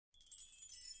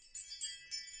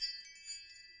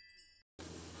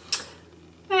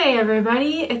Hi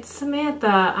everybody, it's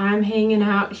Samantha. I'm hanging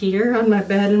out here on my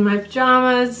bed in my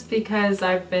pajamas because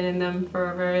I've been in them for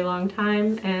a very long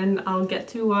time, and I'll get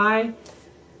to why,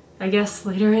 I guess,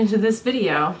 later into this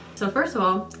video. So first of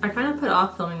all, I kind of put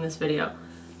off filming this video.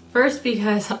 First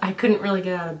because I couldn't really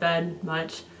get out of bed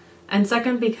much, and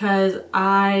second because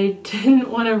I didn't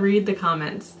want to read the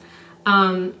comments.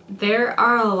 There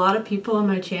are a lot of people on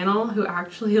my channel who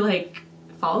actually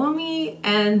follow me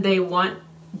and they want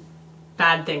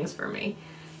bad things for me.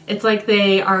 It's like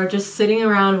they are just sitting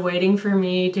around waiting for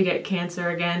me to get cancer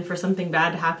again, for something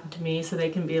bad to happen to me, so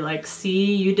they can be like,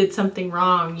 see, you did something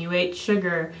wrong, you ate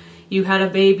sugar, you had a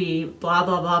baby, blah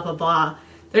blah blah blah blah.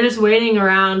 They're just waiting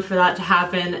around for that to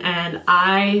happen, and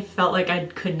I felt like I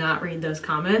could not read those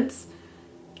comments.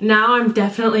 Now I'm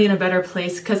definitely in a better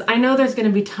place because I know there's going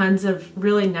to be tons of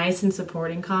really nice and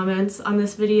supporting comments on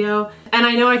this video, and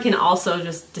I know I can also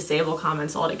just disable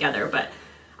comments altogether, but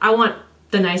I want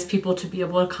the nice people to be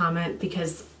able to comment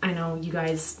because I know you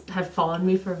guys have followed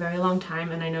me for a very long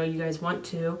time and I know you guys want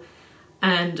to,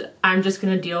 and I'm just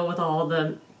gonna deal with all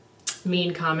the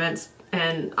mean comments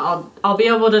and I'll be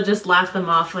able to just laugh them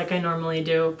off like I normally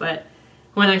do. But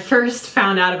when I first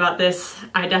found out about this,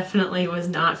 I definitely was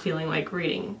not feeling like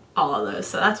reading all of those,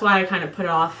 so that's why I kind of put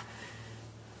off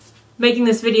making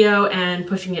this video and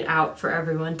pushing it out for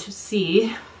everyone to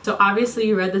see. So obviously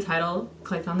you read the title,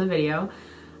 clicked on the video.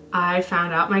 I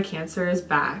found out my cancer is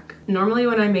back. Normally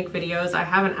when I make videos, I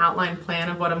have an outline plan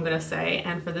of what I'm gonna say,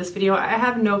 and for this video, I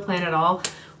have no plan at all,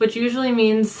 which usually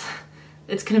means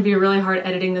it's gonna be really hard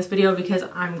editing this video because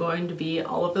I'm going to be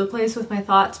all over the place with my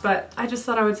thoughts, but I just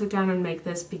thought I would sit down and make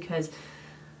this because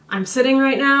I'm sitting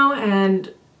right now, and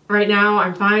right now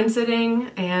I'm fine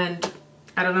sitting, and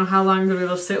I don't know how long I'm gonna be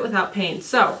able to sit without pain,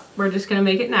 so we're just gonna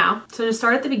make it now. So to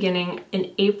start at the beginning,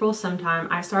 in April sometime,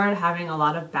 I started having a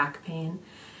lot of back pain.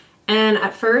 And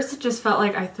at first it just felt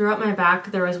like I threw out my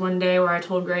back. There was one day where I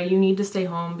told Gray, you need to stay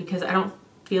home because I don't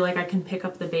feel like I can pick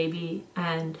up the baby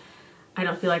and I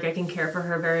don't feel like I can care for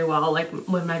her very well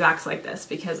when my back's like this,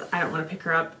 because I don't want to pick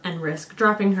her up and risk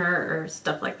dropping her or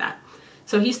stuff like that.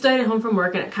 So he stayed at home from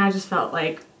work, and it kind of just felt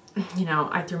like, you know,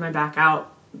 I threw my back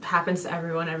out. It happens to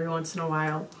everyone every once in a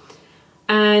while.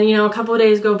 And you know, a couple of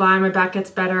days go by, my back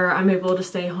gets better, I'm able to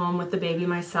stay home with the baby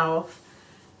myself.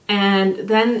 And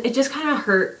then it just kind of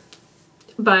hurt,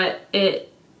 but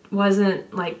it wasn't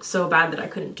so bad that I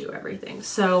couldn't do everything.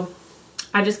 So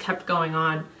I just kept going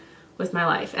on with my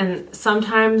life, and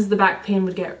sometimes the back pain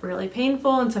would get really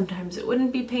painful and sometimes it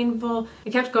wouldn't be painful.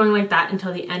 It kept going like that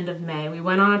until the end of May. We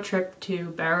went on a trip to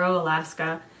Barrow,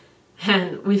 Alaska,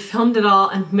 and we filmed it all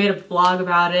and made a vlog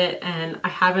about it, and I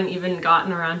haven't even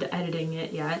gotten around to editing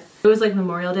it yet. It was like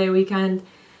Memorial Day weekend,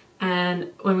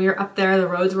 and when we were up there, the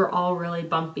roads were all really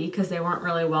bumpy because they weren't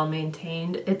really well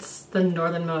maintained. It's the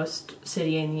northernmost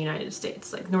city in the United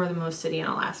States, northernmost city in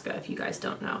Alaska, if you guys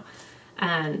don't know.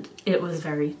 And it was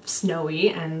very snowy,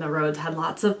 and the roads had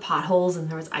lots of potholes, and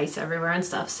there was ice everywhere and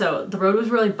stuff. So the road was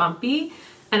really bumpy,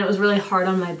 and it was really hard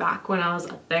on my back when I was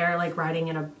up there, riding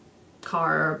in a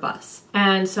car or a bus.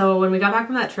 And so when we got back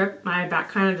from that trip, my back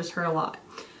kind of just hurt a lot.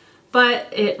 But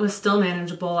it was still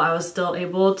manageable. I was still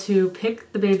able to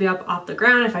pick the baby up off the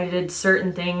ground. If I did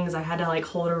certain things, I had to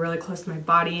hold her really close to my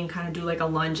body and kind of do a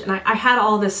lunge. And I had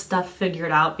all this stuff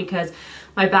figured out because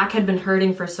my back had been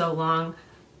hurting for so long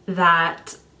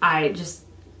that I just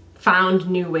found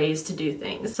new ways to do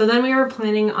things. So then we were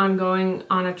planning on going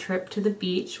on a trip to the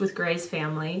beach with Gray's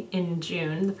family in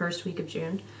June, the first week of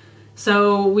June.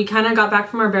 So we kind of got back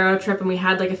from our Barrow trip, and we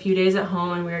had a few days at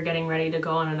home, and we were getting ready to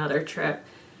go on another trip.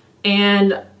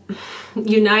 And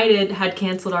United had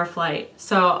canceled our flight.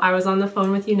 So I was on the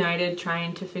phone with United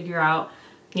trying to figure out,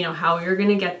 how we were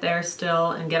gonna get there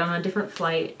still and get on a different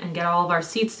flight and get all of our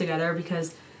seats together,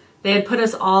 because they had put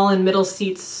us all in middle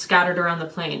seats scattered around the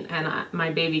plane, and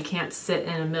my baby can't sit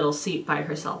in a middle seat by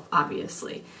herself,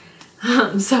 obviously.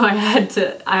 So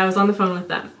I was on the phone with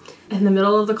them. In the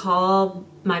middle of the call,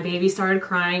 my baby started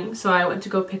crying, so I went to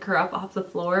go pick her up off the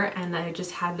floor, and I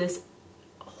just had this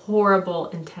horrible,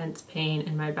 intense pain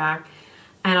in my back.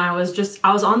 And I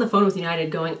was on the phone with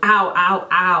United going, ow, ow,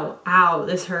 ow, ow,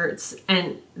 this hurts.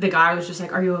 And the guy was just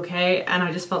like, are you okay? And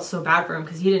I just felt so bad for him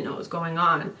because he didn't know what was going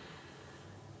on.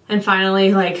 And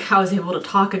finally, I was able to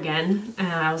talk again, and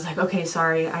I was like, okay,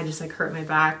 sorry, I just hurt my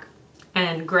back.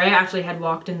 And Gray actually had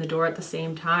walked in the door at the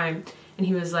same time, and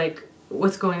he was like,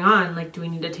 what's going on? Do we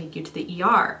need to take you to the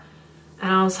ER?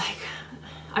 And I was like,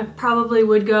 I probably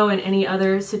would go in any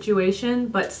other situation,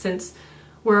 but since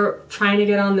we're trying to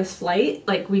get on this flight,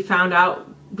 we found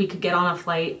out we could get on a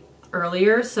flight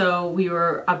earlier, so we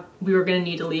were gonna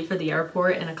need to leave for the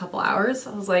airport in a couple hours.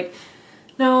 I was like,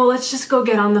 no, let's just go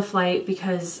get on the flight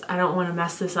because I don't want to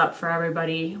mess this up for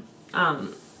everybody.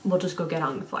 We'll just go get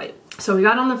on the flight. So we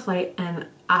got on the flight and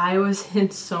I was in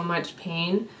so much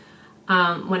pain.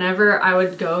 Whenever I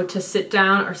would go to sit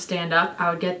down or stand up,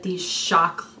 I would get these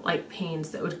shock-like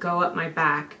pains that would go up my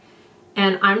back.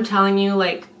 And I'm telling you,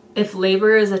 like, if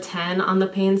labor is a 10 on the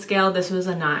pain scale, this was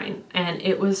a 9. And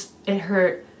it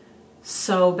hurt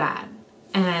so bad.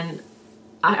 And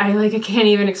I can't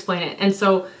even explain it. And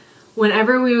so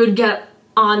whenever we would get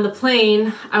on the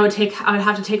plane, I would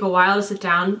have to take a while to sit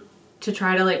down to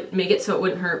try to like make it so it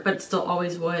wouldn't hurt, but it still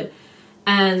always would.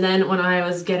 And then when I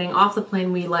was getting off the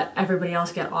plane, we let everybody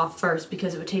else get off first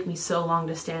because it would take me so long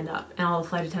to stand up. And all the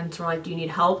flight attendants were like, do you need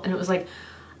help? And it was like,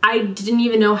 I didn't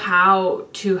even know how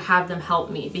to have them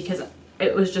help me because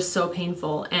it was just so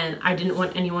painful and I didn't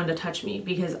want anyone to touch me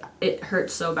because it hurt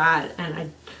so bad and I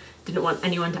didn't want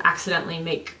anyone to accidentally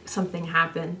make something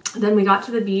happen. Then we got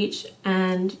to the beach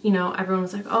and, you know, everyone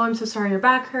was like, oh, I'm so sorry your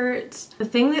back hurts. The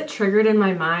thing that triggered in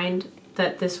my mind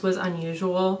that this was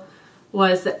unusual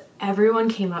was that everyone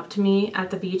came up to me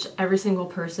at the beach, every single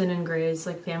person in Gray's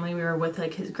like family. We were with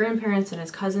like his grandparents and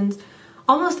his cousins.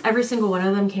 Almost every single one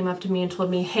of them came up to me and told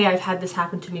me, hey, I've had this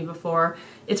happen to me before.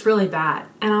 It's really bad.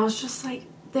 And I was just like,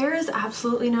 there is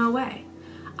absolutely no way.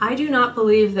 I do not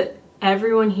believe that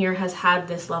everyone here has had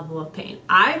this level of pain.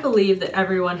 I believe that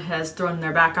everyone has thrown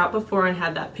their back out before and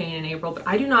had that pain in April, but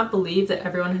I do not believe that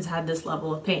everyone has had this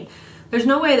level of pain. There's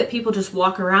no way that people just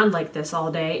walk around like this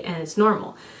all day and it's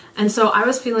normal. And so I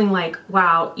was feeling like,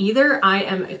 wow, either I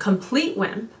am a complete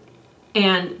wimp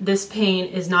and this pain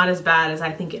is not as bad as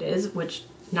I think it is, which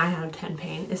 9 out of 10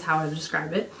 pain is how I would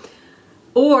describe it,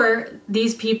 or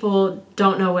these people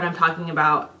don't know what I'm talking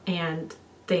about and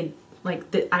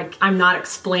I'm not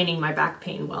explaining my back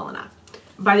pain well enough.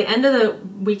 By the end of the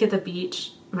week at the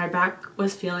beach, my back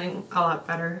was feeling a lot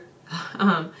better.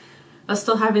 I was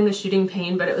still having the shooting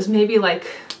pain, but it was maybe like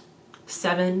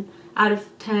 7 out of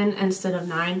 10 instead of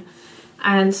 9.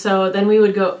 And so then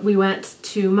we went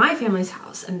to my family's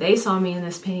house and they saw me in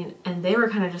this pain and they were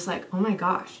kind of just like, oh my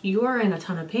gosh, you are in a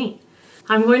ton of pain.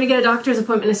 I'm going to get a doctor's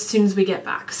appointment as soon as we get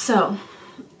back. So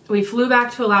we flew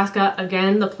back to Alaska.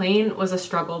 Again, the plane was a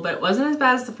struggle, but it wasn't as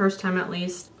bad as the first time at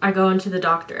least. I go into the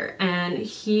doctor and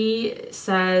he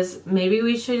says, maybe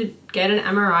we should get an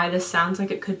MRI. This sounds like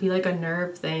it could be like a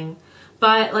nerve thing.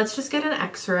 But let's just get an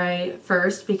x-ray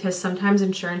first because sometimes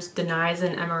insurance denies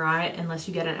an MRI unless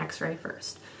you get an x-ray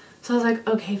first. So I was like,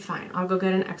 okay, fine, I'll go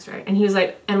get an x-ray. And he was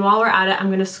like, and while we're at it, I'm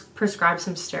gonna prescribe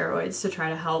some steroids to try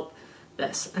to help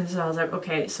this. And so I was like,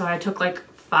 okay. So I took like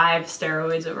 5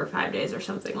 steroids over 5 days or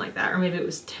something like that. Or maybe it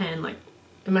was 10, like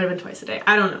it might've been twice a day.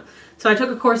 I don't know. So I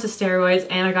took a course of steroids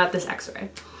and I got this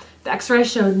x-ray. The x-ray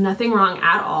showed nothing wrong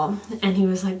at all. And he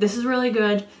was like, this is really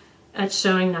good. It's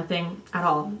showing nothing at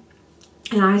all.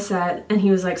 And I said, and he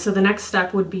was like, so the next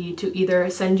step would be to either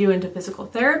send you into physical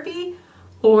therapy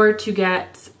or to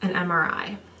get an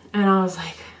MRI. And I was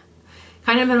like,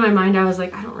 kind of in my mind, I was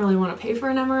like, I don't really want to pay for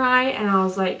an MRI. And I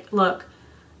was like, look,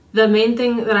 the main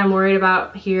thing that I'm worried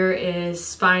about here is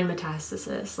spine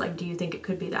metastasis. Like, do you think it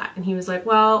could be that? And he was like,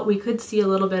 well, we could see a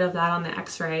little bit of that on the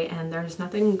x-ray and there's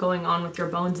nothing going on with your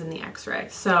bones in the x-ray.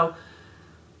 So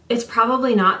it's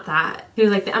probably not that. He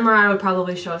was like, the MRI would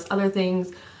probably show us other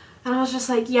things. And I was just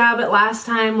like, yeah, but last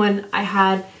time when I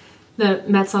had the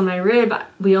mets on my rib,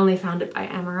 we only found it by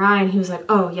MRI. And he was like,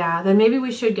 oh yeah, then maybe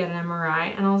we should get an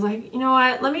MRI. And I was like, you know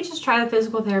what, let me just try the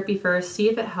physical therapy first, see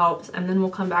if it helps, and then we'll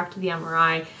come back to the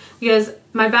MRI. Because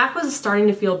my back was starting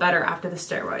to feel better after the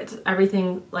steroids.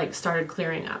 Everything like started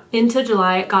clearing up. Into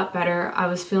July, it got better. I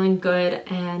was feeling good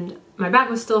and my back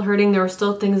was still hurting. There were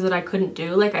still things that I couldn't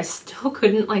do. Like I still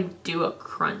couldn't like do a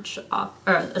crunch off,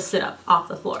 or a sit up off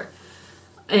the floor.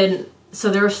 And so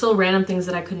there were still random things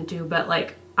that I couldn't do, but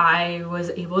like I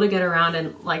was able to get around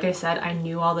and like I said, I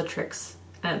knew all the tricks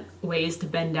and ways to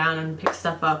bend down and pick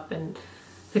stuff up and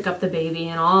pick up the baby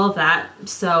and all of that.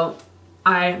 So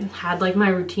I had like my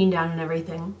routine down and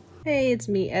everything. Hey, it's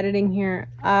me editing here.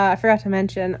 I forgot to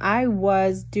mention, I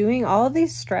was doing all of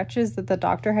these stretches that the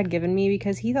doctor had given me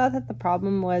because he thought that the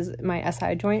problem was my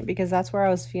SI joint because that's where I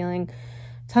was feeling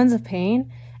tons of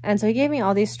pain. And so he gave me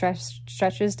all these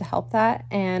stretches to help that,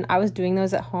 and I was doing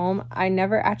those at home. I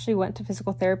never actually went to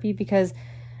physical therapy because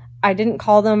I didn't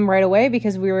call them right away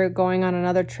because we were going on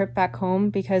another trip back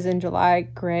home because in July,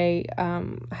 Gray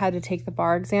had to take the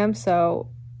bar exam, so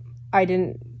I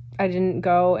didn't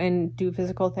go and do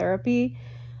physical therapy.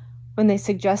 when they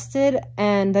suggested.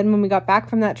 And then when we got back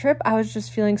from that trip, I was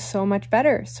just feeling so much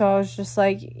better. So I was just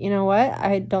like, you know what?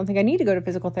 I don't think I need to go to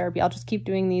physical therapy. I'll just keep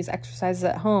doing these exercises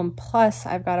at home. Plus,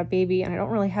 I've got a baby and I don't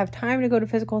really have time to go to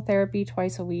physical therapy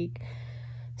twice a week.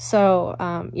 So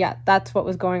yeah, that's what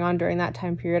was going on during that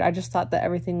time period. I just thought that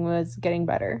everything was getting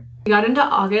better. We got into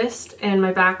August and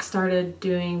my back started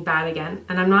doing bad again.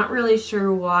 And I'm not really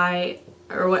sure why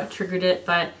or what triggered it,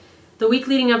 but the week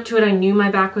leading up to it, I knew my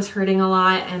back was hurting a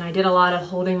lot, and I did a lot of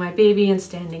holding my baby and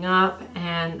standing up,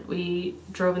 and we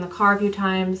drove in the car a few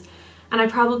times, and I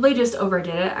probably just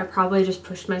overdid it. I probably just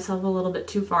pushed myself a little bit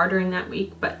too far during that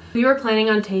week, but we were planning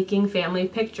on taking family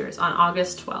pictures on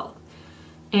August 12th.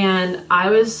 And I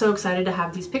was so excited to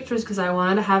have these pictures because I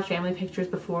wanted to have family pictures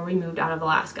before we moved out of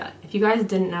Alaska. If you guys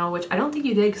didn't know, which I don't think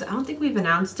you did because I don't think we've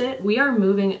announced it, we are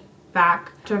moving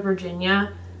back to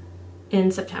Virginia in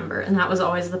September, and that was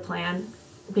always the plan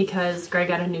because Greg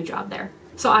got a new job there.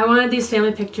 So I wanted these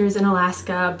family pictures in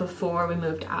Alaska before we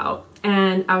moved out,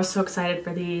 and I was so excited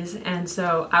for these. And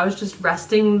so I was just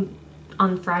resting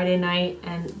on Friday night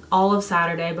and all of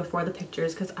Saturday before the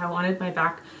pictures because I wanted my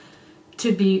back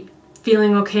to be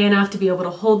feeling okay enough to be able to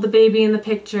hold the baby in the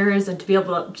pictures and to be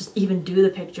able to just even do the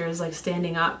pictures like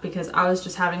standing up, because I was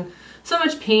just having so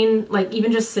much pain, like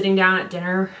even just sitting down at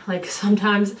dinner. Like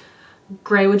sometimes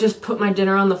Gray would just put my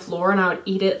dinner on the floor and I would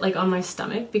eat it like on my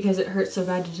stomach because it hurt so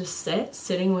bad to just sit.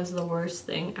 Sitting was the worst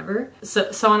thing ever.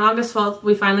 So on August 12th,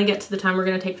 we finally get to the time we're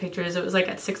gonna take pictures. It was like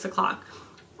at 6 o'clock.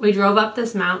 We drove up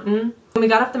this mountain. When we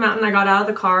got up the mountain, I got out of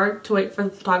the car to wait for the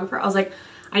photographer. I was like,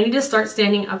 I need to start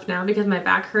standing up now because my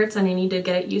back hurts and I need to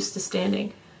get used to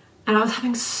standing. And I was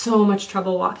having so much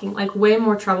trouble walking, like way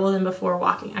more trouble than before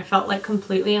walking. I felt like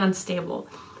completely unstable.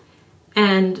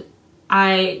 And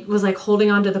I was like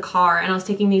holding onto the car and I was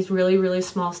taking these really, really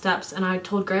small steps. And I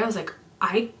told Gray, I was like,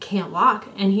 I can't walk.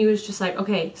 And he was just like,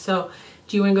 okay, so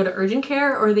do you want to go to urgent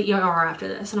care or the ER after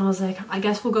this? And I was like, I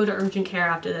guess we'll go to urgent care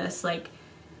after this. Like,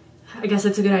 I guess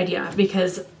it's a good idea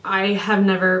because I haven't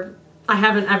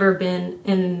ever been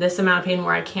in this amount of pain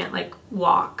where I can't like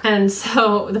walk. And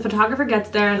so the photographer gets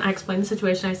there and I explain the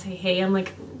situation. I say, hey, I'm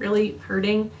like really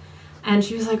hurting. And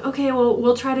she was like, okay, well,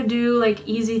 we'll try to do like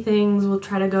easy things. We'll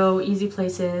try to go easy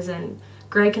places and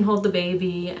Greg can hold the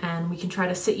baby and we can try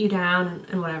to sit you down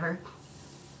and whatever.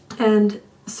 And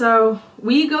so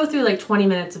we go through like 20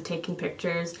 minutes of taking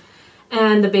pictures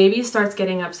and the baby starts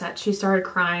getting upset. She started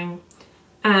crying.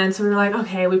 And so we were like,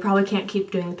 okay, we probably can't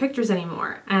keep doing the pictures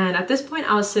anymore. And at this point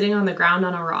I was sitting on the ground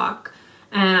on a rock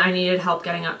and I needed help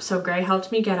getting up. So Gray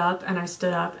helped me get up and I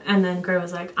stood up, and then Gray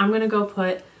was like, I'm gonna go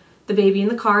put the baby in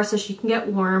the car so she can get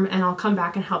warm and I'll come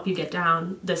back and help you get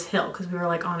down this hill, because we were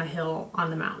like on a hill on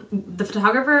the mountain. The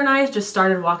photographer and I just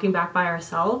started walking back by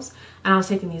ourselves and I was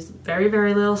taking these very,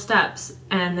 very little steps,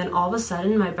 and then all of a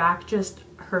sudden my back just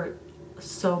hurt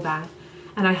so bad.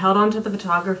 And I held on to the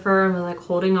photographer and was like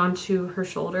holding on to her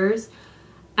shoulders.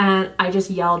 And I just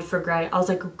yelled for Gray. I was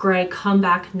like, Gray, come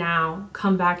back now.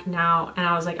 Come back now. And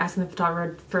I was like asking the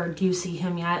photographer, do you see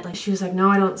him yet? Like, she was like, no,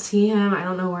 I don't see him. I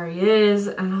don't know where he is.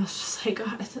 And I was just like,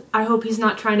 I hope he's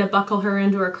not trying to buckle her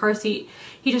into her car seat.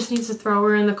 He just needs to throw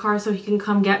her in the car so he can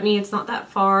come get me. It's not that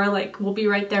far. Like, we'll be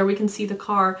right there. We can see the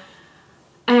car.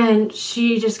 And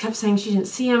she just kept saying she didn't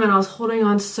see him, and I was holding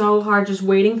on so hard, just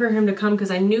waiting for him to come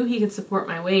because I knew he could support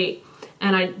my weight,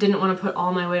 and I didn't want to put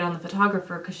all my weight on the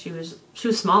photographer because she was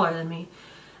smaller than me.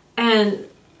 And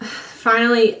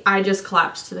finally, I just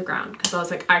collapsed to the ground because I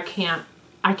was like, I can't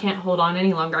hold on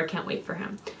any longer. I can't wait for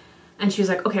him. And she was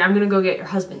like, okay, I'm gonna go get your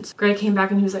husband. Greg came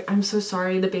back and he was like, I'm so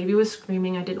sorry. The baby was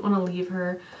screaming. I didn't want to leave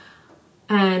her.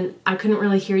 And I couldn't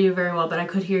really hear you very well, but I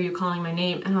could hear you calling my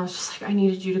name. And I was just like, I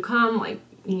needed you to come. Like,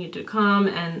 you need to come.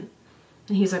 And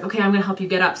he's like, okay, I'm gonna help you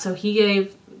get up. So he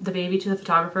gave the baby to the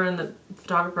photographer, and the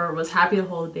photographer was happy to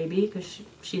hold the baby because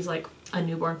she's like a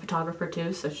newborn photographer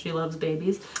too, so she loves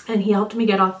babies. And he helped me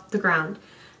get off the ground.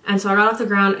 And so I got off the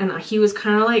ground and he was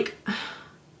kind of like,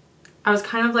 I was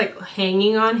kind of like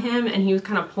hanging on him and he was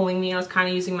kind of pulling me. I was kind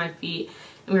of using my feet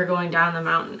and we were going down the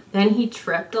mountain. Then he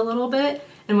tripped a little bit.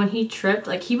 And when he tripped,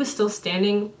 like, he was still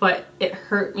standing, but it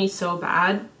hurt me so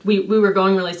bad. We were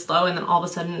going really slow, and then all of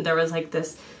a sudden there was like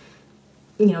this,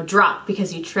 you know, drop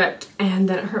because he tripped, and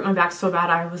then it hurt my back so bad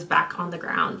I was back on the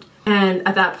ground. And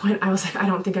at that point I was like, I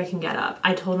don't think I can get up.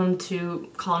 I told him to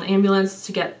call an ambulance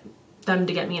to get them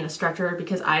to get me in a stretcher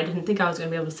because I didn't think I was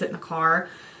gonna be able to sit in the car.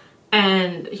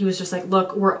 And he was just like,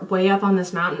 look, we're way up on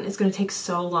this mountain. It's gonna take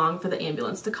so long for the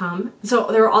ambulance to come. So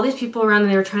there were all these people around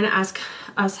and they were trying to ask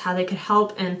us how they could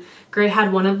help, and Gray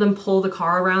had one of them pull the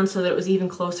car around so that it was even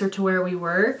closer to where we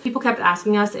were. People kept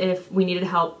asking us if we needed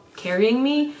help carrying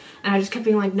me, and I just kept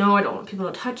being like, no, I don't want people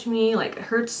to touch me. Like, it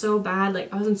hurts so bad.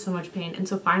 Like, I was in so much pain. And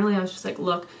so finally I was just like,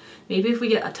 look, maybe if we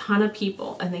get a ton of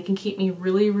people and they can keep me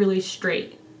really, really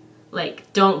straight,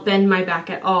 like don't bend my back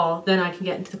at all, then I can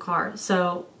get into the car.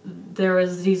 So there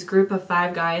was these group of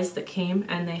 5 guys that came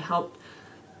and they helped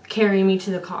carry me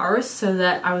to the car so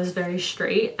that I was very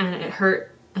straight, and it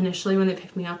hurt initially when they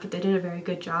picked me up, but they did a very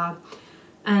good job.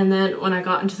 And then when I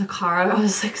got into the car, I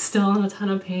was like still in a ton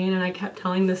of pain, and I kept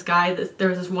telling this guy that there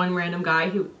was this one random guy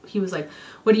who he was like,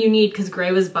 what do you need? Because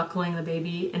Gray was buckling the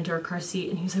baby into her car seat,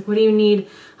 and he was like, what do you need?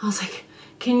 I was like,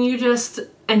 can you just,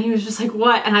 and he was just like,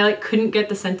 what? And I like couldn't get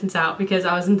the sentence out because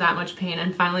I was in that much pain.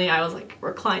 And finally I was like,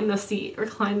 recline the seat,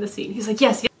 recline the seat. And he's like,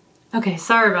 yes, yes. Okay,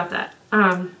 sorry about that.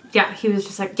 Yeah, he was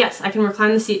just like, yes, I can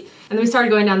recline the seat. And then we started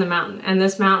going down the mountain, and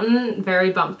this mountain, very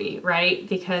bumpy, right?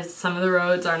 Because some of the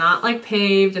roads are not like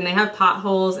paved and they have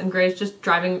potholes, and Gray's just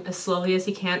driving as slowly as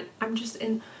he can. I'm just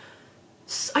in,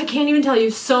 I can't even tell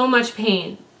you, so much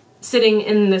pain sitting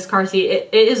in this car seat.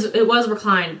 It was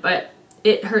reclined, but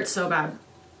it hurts so bad.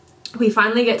 We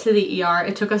finally get to the ER.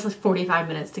 It took us like 45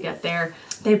 minutes to get there.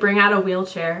 They bring out a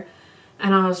wheelchair,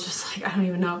 and I was just like, I don't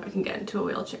even know if I can get into a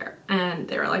wheelchair. And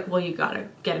they were like, well, you gotta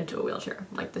get into a wheelchair.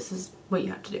 Like, this is what you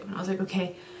have to do. And I was like,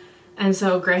 okay. And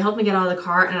so Gray helped me get out of the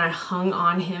car, and I hung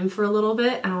on him for a little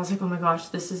bit, and I was like, oh my gosh,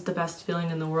 this is the best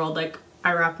feeling in the world. Like,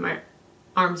 I wrapped my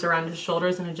arms around his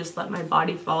shoulders and I just let my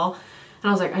body fall. And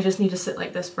I was like, I just need to sit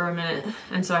like this for a minute.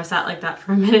 And so I sat like that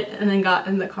for a minute and then got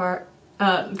in the car,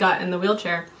 got in the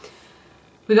wheelchair.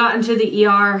 We got into the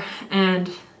ER, and,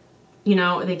 you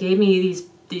know, they gave me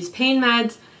these pain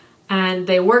meds, and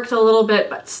they worked a little bit,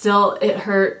 but still it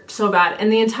hurt so bad.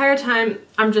 And the entire time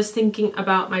I'm just thinking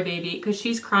about my baby, because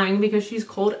she's crying because she's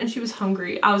cold and she was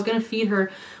hungry. I was gonna feed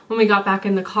her when we got back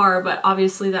in the car, but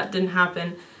obviously that didn't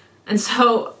happen. And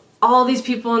so all these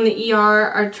people in the ER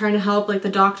are trying to help, like the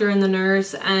doctor and the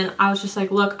nurse, and I was just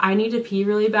like, look, I need to pee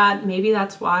really bad. Maybe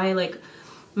that's why, like,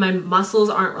 my muscles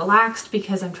aren't relaxed,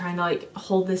 because I'm trying to like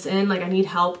hold this in. Like, I need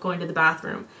help going to the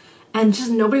bathroom. And just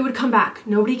nobody would come back.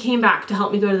 Nobody came back to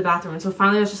help me go to the bathroom. And so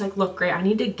finally I was just like, look, Gray, I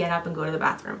need to get up and go to the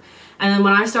bathroom. And then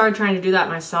when I started trying to do that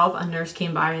myself, a nurse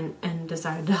came by and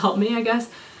decided to help me, I guess.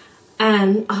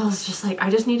 And I was just like, I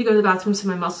just need to go to the bathroom so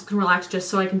my muscles can relax, just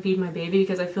so I can feed my baby,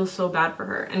 because I feel so bad for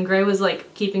her. And Gray was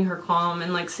like keeping her calm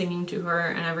and like singing to her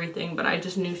and everything, but I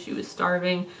just knew she was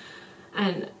starving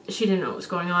and she didn't know what was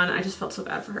going on. I just felt so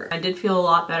bad for her. I did feel a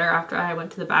lot better after I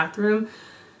went to the bathroom,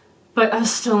 but I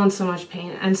was still in so much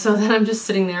pain. And so then I'm just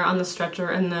sitting there on the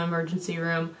stretcher in the emergency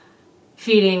room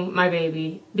feeding my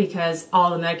baby, because all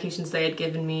the medications they had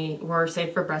given me were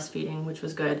safe for breastfeeding, which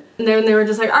was good. And then they were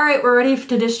just like, all right, we're ready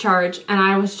to discharge. And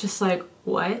I was just like,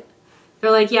 what? They're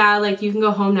like, yeah, like you can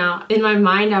go home now. In my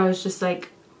mind, I was just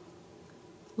like,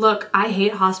 look, I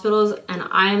hate hospitals, and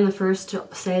I am the first to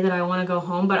say that I want to go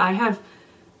home, but I have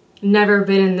never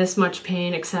been in this much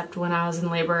pain except when I was in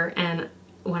labor, and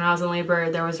when I was in labor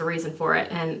there was a reason for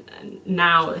it, and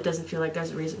now it doesn't feel like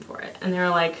there's a reason for it. And they were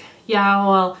like, yeah,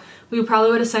 well, we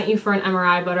probably would have sent you for an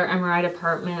MRI, but our MRI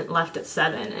department left at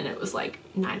 7 and it was like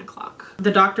 9 o'clock.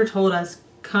 The doctor told us,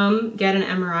 come get an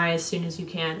MRI as soon as you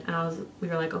can, and we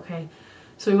were like, okay.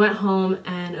 So we went home,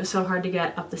 and it was so hard to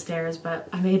get up the stairs, but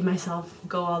I made myself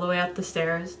go all the way up the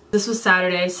stairs. This was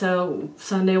Saturday, so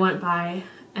Sunday went by,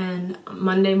 and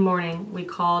Monday morning we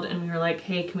called and we were like,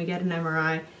 hey, can we get an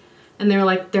MRI? And they were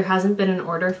like, there hasn't been an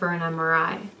order for an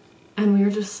MRI. And we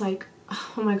were just like,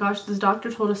 oh my gosh, this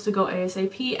doctor told us to go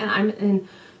ASAP, and I'm in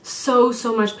so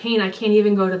much pain. I can't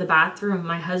even go to the bathroom.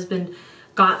 My husband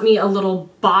got me a little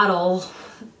bottle,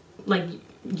 like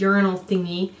urinal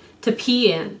thingy, to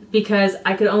pee in, because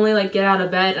I could only like get out of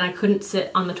bed and I couldn't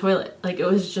sit on the toilet. Like, it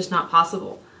was just not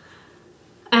possible.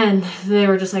 And they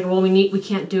were just like, well, we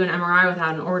can't do an MRI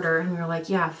without an order. And we were like,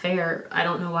 yeah, fair. I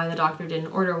don't know why the doctor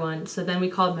didn't order one. So then we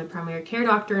called my primary care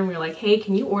doctor and we were like, hey,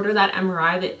 can you order that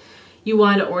MRI that you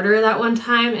wanted to order that one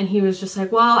time? And he was just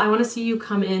like, well, I want to see you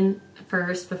come in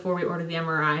first before we order the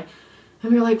MRI.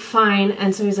 And we were like, fine.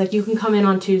 And so he's like, you can come in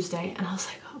on Tuesday. And I was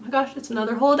like, oh my gosh, it's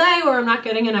another whole day where I'm not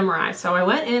getting an MRI. So I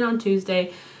went in on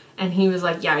Tuesday, and he was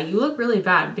like, yeah, you look really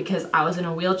bad, because I was in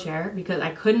a wheelchair because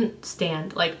I couldn't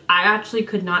stand. Like, I actually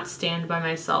could not stand by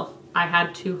myself. I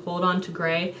had to hold on to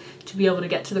Gray to be able to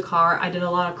get to the car. I did a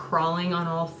lot of crawling on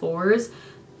all fours.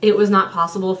 It was not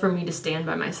possible for me to stand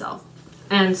by myself.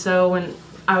 And so when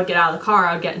I would get out of the car,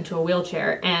 I would get into a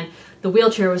wheelchair, and the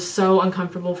wheelchair was so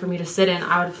uncomfortable for me to sit in.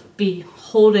 I would be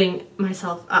holding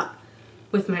myself up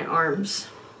with my arms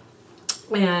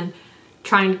and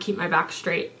trying to keep my back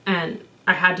straight, and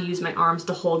I had to use my arms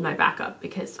to hold my back up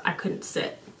because I couldn't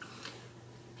sit.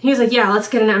 He was like, yeah, let's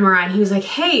get an MRI. And he was like,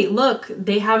 hey, look,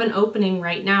 they have an opening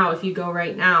right now if you go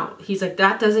right now. He's like,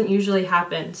 that doesn't usually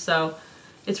happen, so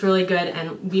it's really good.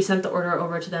 And we sent the order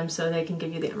over to them so they can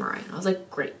give you the MRI. And I was like,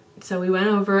 great. So we went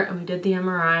over and we did the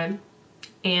MRI,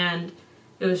 and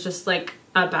it was just like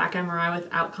a back MRI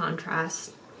without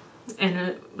contrast. And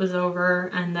it was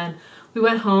over, and then we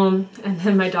went home, and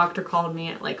then my doctor called me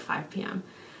at like 5 p.m.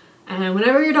 And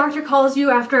whenever your doctor calls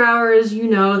you after hours, you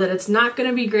know that it's not going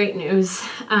to be great news.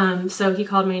 So he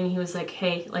called me and he was like,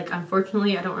 hey, like,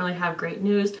 unfortunately, I don't really have great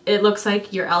news. It looks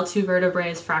like your L2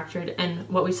 vertebrae is fractured, and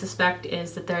what we suspect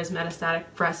is that there's metastatic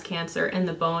breast cancer in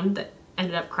the bone that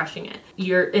ended up crushing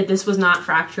it. This was not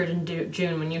fractured in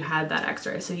June when you had that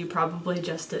x-ray, so you probably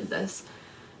just did this.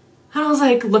 And I was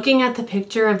like, looking at the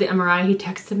picture of the MRI he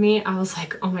texted me, I was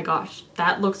like, oh my gosh,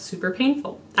 that looks super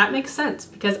painful. That makes sense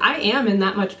because I am in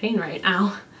that much pain right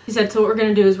now. He said, so what we're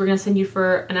gonna do is we're gonna send you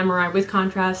for an MRI with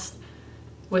contrast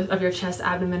of your chest,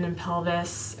 abdomen, and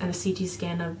pelvis, and a CT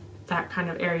scan of that kind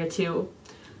of area too.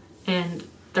 And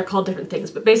they're called different things,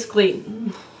 but basically,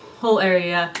 whole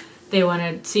area, they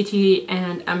wanted CT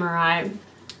and MRI.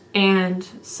 And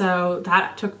so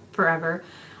that took forever.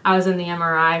 I was in the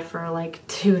MRI for like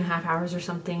 2.5 hours or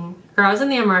something. Or I was in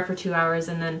the MRI for 2 hours,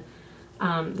 and then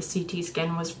the CT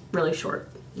scan was really short,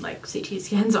 like CT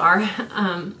scans are.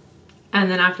 And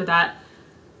then after that,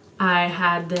 I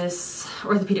had this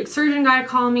orthopedic surgeon guy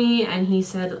call me, and he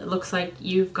said, it looks like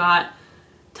you've got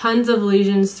tons of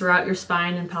lesions throughout your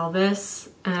spine and pelvis.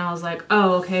 And I was like,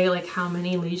 oh, okay, like how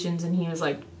many lesions? And he was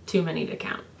like, too many to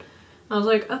count. I was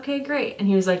like, okay, great. And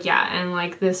he was like, yeah, and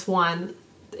like this one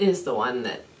is the one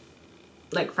that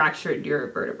like fractured your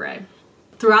vertebrae.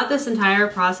 Throughout this entire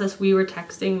process, we were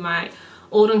texting my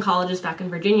old oncologist back in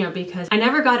Virginia because I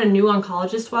never got a new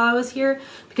oncologist while I was here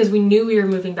because we knew we were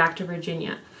moving back to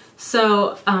Virginia.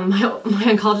 So my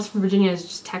oncologist from Virginia is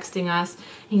just texting us, and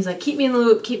he's like, keep me in the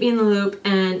loop, keep me in the loop.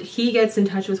 And he gets in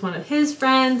touch with one of his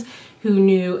friends who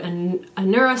knew a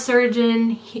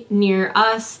neurosurgeon near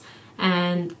us,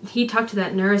 and he talked to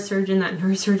that neurosurgeon. That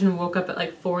neurosurgeon woke up at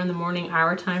like 4 in the morning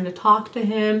our time to talk to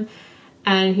him.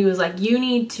 And he was like, you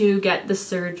need to get this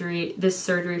surgery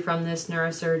from this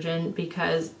neurosurgeon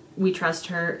because we trust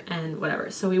her and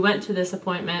whatever. So we went to this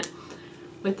appointment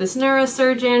with this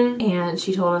neurosurgeon, and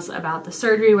she told us about the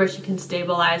surgery where she can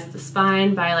stabilize the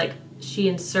spine by like, she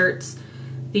inserts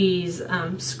these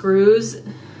screws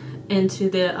into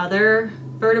the other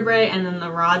vertebrae and then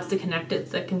the rods to connect it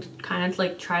that can kind of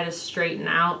like try to straighten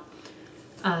out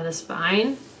the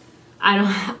spine.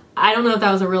 I don't know if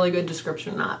that was a really good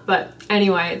description or not, but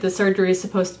anyway, the surgery is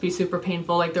supposed to be super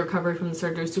painful, like the recovery from the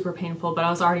surgery is super painful, but I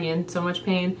was already in so much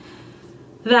pain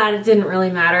that it didn't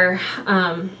really matter.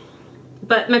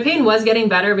 But my pain was getting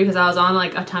better because I was on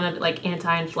like a ton of like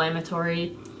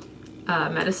anti-inflammatory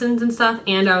medicines and stuff,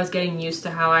 and I was getting used to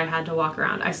how I had to walk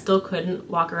around. I still couldn't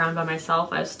walk around by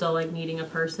myself. I was still like needing a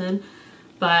person,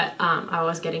 but I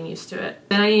was getting used to it.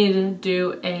 Then I needed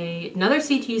to do another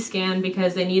CT scan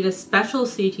because they need a special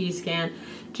CT scan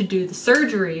to do the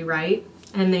surgery, right?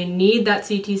 And they need that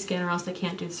CT scan or else they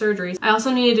can't do the surgery. I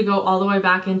also needed to go all the way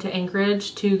back into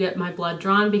Anchorage to get my blood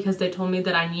drawn because they told me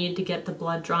that I needed to get the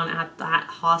blood drawn at that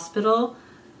hospital.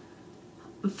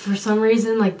 For some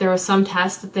reason, like there was some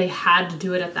test that they had to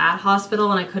do it at that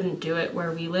hospital and I couldn't do it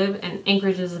where we live. And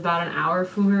Anchorage is about an hour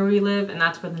from where we live, and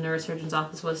that's where the neurosurgeon's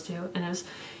office was too. And it was,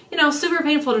 you know, super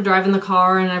painful to drive in the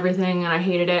car and everything, and I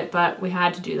hated it, but we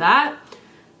had to do that.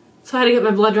 So I had to get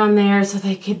my blood drawn there so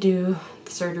they could do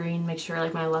the surgery and make sure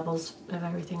like my levels of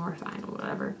everything were fine or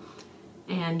whatever.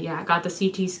 And yeah, I got the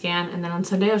CT scan, and then on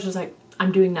Sunday I was just like,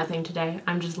 I'm doing nothing today.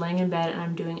 I'm just laying in bed and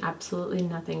I'm doing absolutely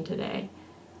nothing today.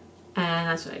 And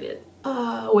that's what I did.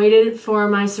 Waited for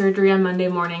my surgery on Monday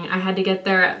morning. I had to get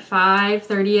there at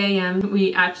 5:30 a.m.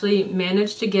 We actually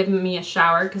managed to give me a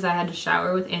shower because I had to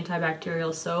shower with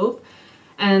antibacterial soap.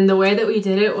 And the way that we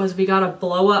did it was we got a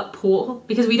blow-up pool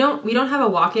because we don't have a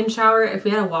walk-in shower. If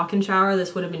we had a walk-in shower,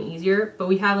 this would have been easier, but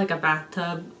we have like a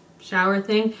bathtub shower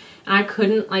thing, and I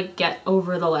couldn't like get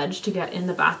over the ledge to get in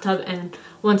the bathtub, and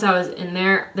once I was in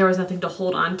there was nothing to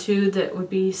hold on to that would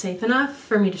be safe enough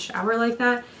for me to shower like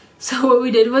that. So what we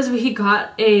did was we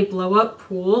got a blow-up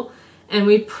pool and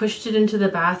we pushed it into the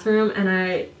bathroom, and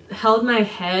I held my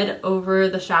head over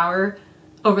the shower,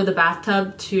 over the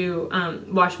bathtub to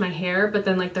wash my hair, but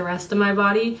then like the rest of my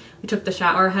body, we took the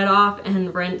shower head off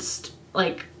and rinsed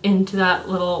like into that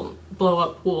little blow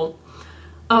up pool.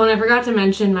 Oh, and I forgot to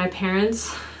mention my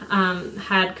parents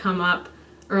had come up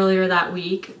earlier that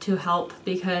week to help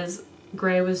because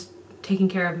Gray was taking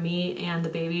care of me and the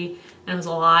baby, and it was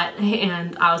a lot,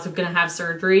 and I was gonna have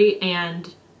surgery,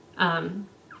 and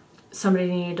somebody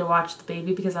needed to watch the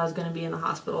baby because I was gonna be in the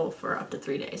hospital for up to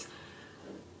 3 days.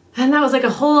 And that was like a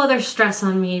whole other stress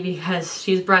on me because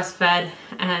she's breastfed,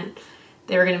 and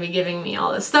they were going to be giving me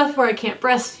all this stuff where I can't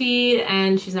breastfeed,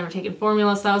 and she's never taken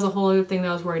formula, so that was a whole other thing that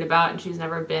I was worried about, and she's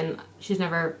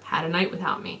never had a night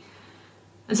without me.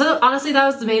 And so honestly, that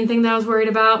was the main thing that I was worried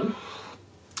about.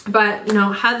 But, you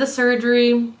know, had the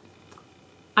surgery.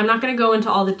 I'm not going to go into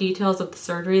all the details of the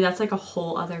surgery. That's like a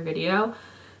whole other video.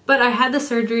 But I had the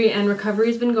surgery, and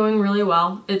recovery's been going really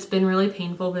well. It's been really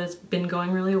painful, but it's been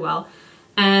going really well.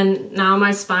 And now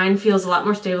my spine feels a lot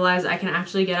more stabilized. I can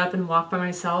actually get up and walk by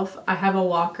myself. I have a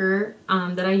walker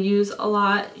that I use a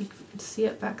lot. You can see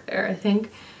it back there, I think.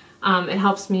 It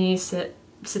helps me sit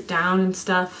down and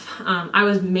stuff. I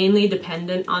was mainly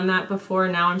dependent on that before.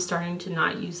 Now I'm starting to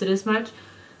not use it as much.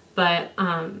 But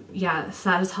yeah, so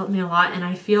that has helped me a lot. And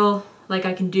I feel like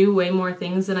I can do way more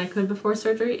things than I could before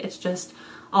surgery. It's just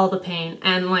all the pain.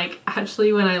 And like,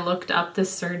 actually when I looked up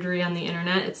this surgery on the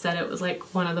internet, it said it was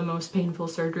like one of the most painful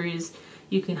surgeries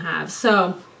you can have.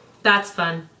 So that's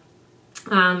fun.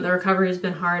 The recovery has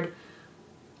been hard,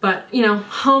 but you know,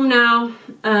 home now.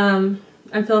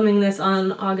 I'm filming this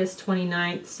on August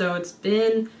 29th, so it's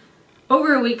been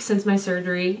over a week since my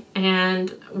surgery,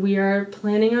 and we are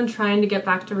planning on trying to get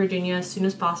back to Virginia as soon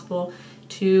as possible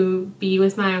to be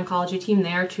with my oncology team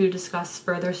there to discuss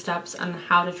further steps on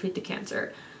how to treat the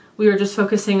cancer. We were just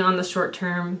focusing on the short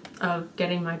term of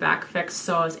getting my back fixed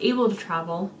so I was able to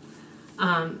travel,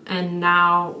 and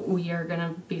now we are going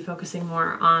to be focusing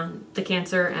more on the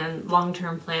cancer and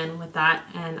long-term plan with that.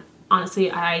 And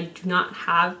honestly, I do not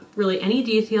have really any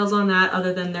details on that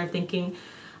other than they're thinking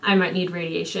I might need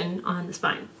radiation on the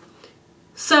spine.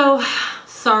 So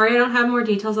sorry I don't have more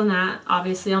details on that.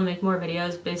 Obviously I'll make more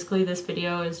videos. Basically this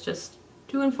video is just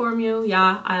to inform you,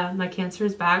 yeah, my cancer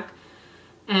is back,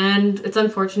 and it's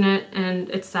unfortunate and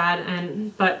it's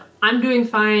sad, but I'm doing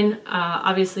fine.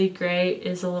 Obviously Gray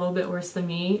is a little bit worse than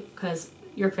me because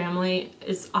your family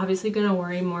is obviously going to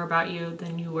worry more about you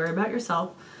than you worry about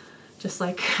yourself, just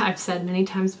like I've said many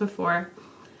times before.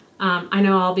 I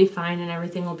know I'll be fine and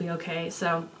everything will be okay.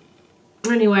 So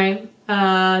anyway,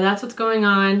 that's what's going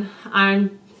on.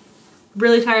 I'm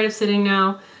really tired of sitting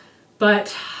now,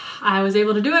 but I was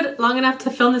able to do it long enough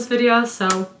to film this video,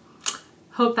 so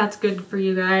hope that's good for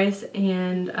you guys.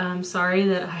 And I'm sorry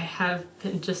that I have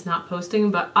been just not posting,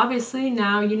 but obviously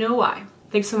now you know why.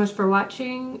 Thanks so much for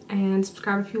watching, and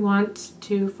subscribe if you want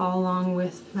to follow along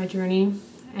with my journey.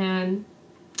 And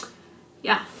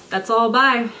yeah, that's all.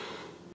 Bye.